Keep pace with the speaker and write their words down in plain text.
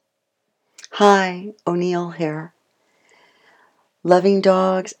Hi, O'Neill here. Loving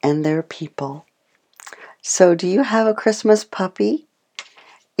dogs and their people. So, do you have a Christmas puppy?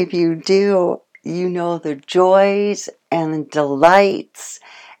 If you do, you know the joys and the delights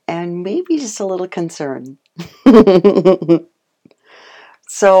and maybe just a little concern.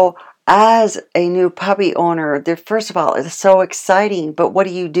 So, as a new puppy owner, first of all, it's so exciting, but what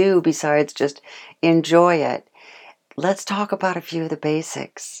do you do besides just enjoy it? Let's talk about a few of the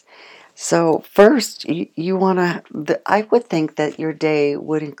basics. So first, you want to, I would think that your day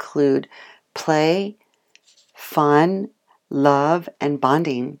would include play, fun, love, and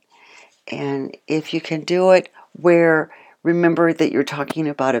bonding. And if you can do it remember that you're talking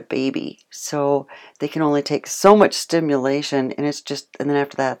about a baby. So they can only take so much stimulation and then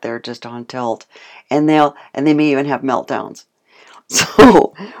after that, they're just on tilt. And they may even have meltdowns.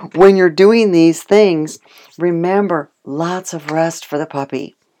 So when you're doing these things, remember lots of rest for the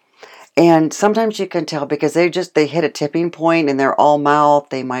puppy. And sometimes you can tell because they hit a tipping point and they're all mouth.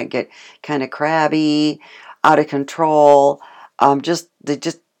 They might get kind of crabby, out of control. They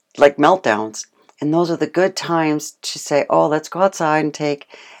just like meltdowns. And those are the good times to say, "Oh, let's go outside and take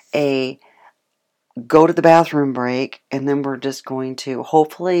a go to the bathroom break." And then we're just going to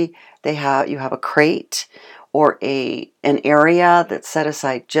hopefully you have a crate or an area that's set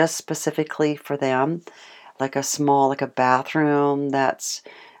aside just specifically for them, like a bathroom that's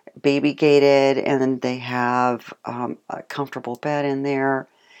baby gated, and then they have a comfortable bed in there,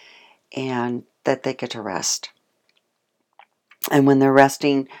 and that they get to rest. And when they're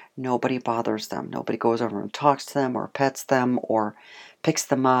resting, nobody bothers them. Nobody goes over and talks to them or pets them or picks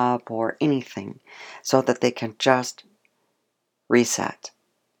them up or anything, so that they can just reset.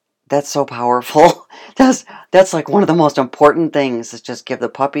 That's so powerful. That's like one of the most important things, is just give the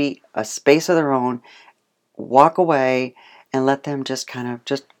puppy a space of their own, walk away, and let them just kind of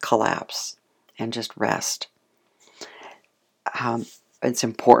just collapse and just rest. It's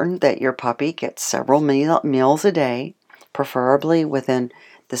important that your puppy gets several meals a day, preferably within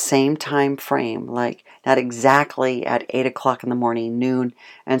the same time frame, like not exactly at 8 o'clock in the morning, noon,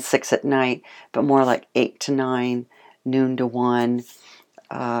 and 6 at night, but more like 8 to 9, noon to 1,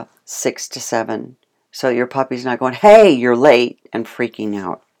 6 to 7. So your puppy's not going, "Hey, you're late," and freaking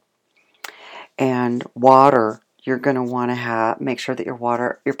out. And water, you're going to want to make sure that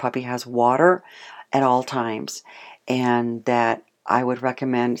your puppy has water at all times, and that I would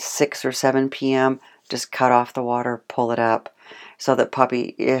recommend 6 or 7 p.m. just cut off the water, pull it up, so that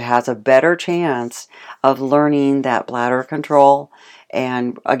it has a better chance of learning that bladder control.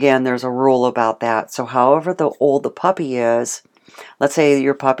 And again, there's a rule about that. So however old the puppy is, let's say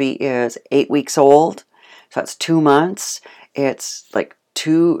your puppy is 8 weeks old, so that's 2 months. It's like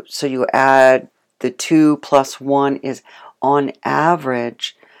 2, so you add the 2 plus 1 is, on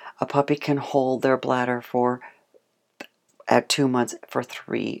average, a puppy can hold their bladder at 2 months for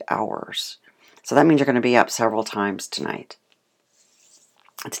 3 hours. So that means you're going to be up several times tonight.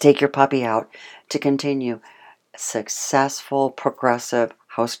 To take your puppy out to continue successful progressive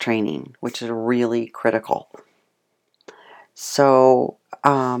house training, which is really critical. So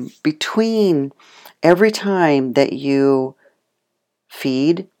between every time that you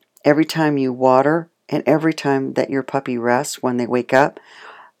feed, every time you water, and every time that your puppy rests when they wake up,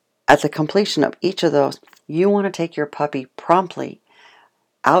 at the completion of each of those, you want to take your puppy promptly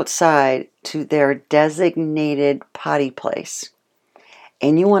outside to their designated potty place.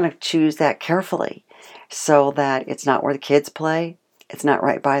 And you want to choose that carefully so that it's not where the kids play, it's not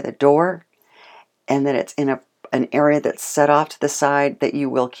right by the door, and that it's in an area that's set off to the side that you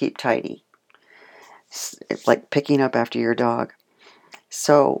will keep tidy. It's like picking up after your dog.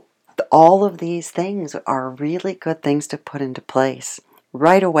 So all of these things are really good things to put into place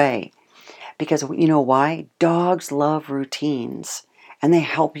right away. Because you know why? Dogs love routines, and they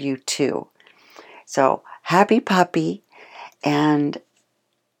help you too. So happy puppy. And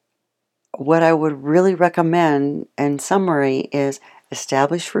what I would really recommend in summary is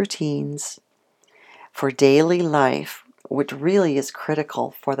establish routines for daily life, which really is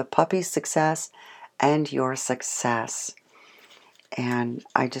critical for the puppy's success and your success. And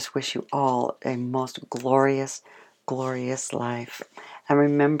I just wish you all a most glorious, glorious life. And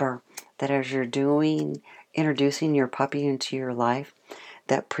remember that as you're introducing your puppy into your life,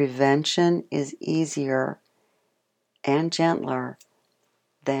 that prevention is easier and gentler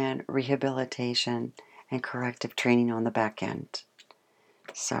than rehabilitation and corrective training on the back end.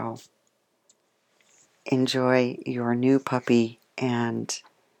 So enjoy your new puppy and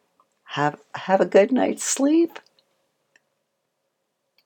have a good night's sleep.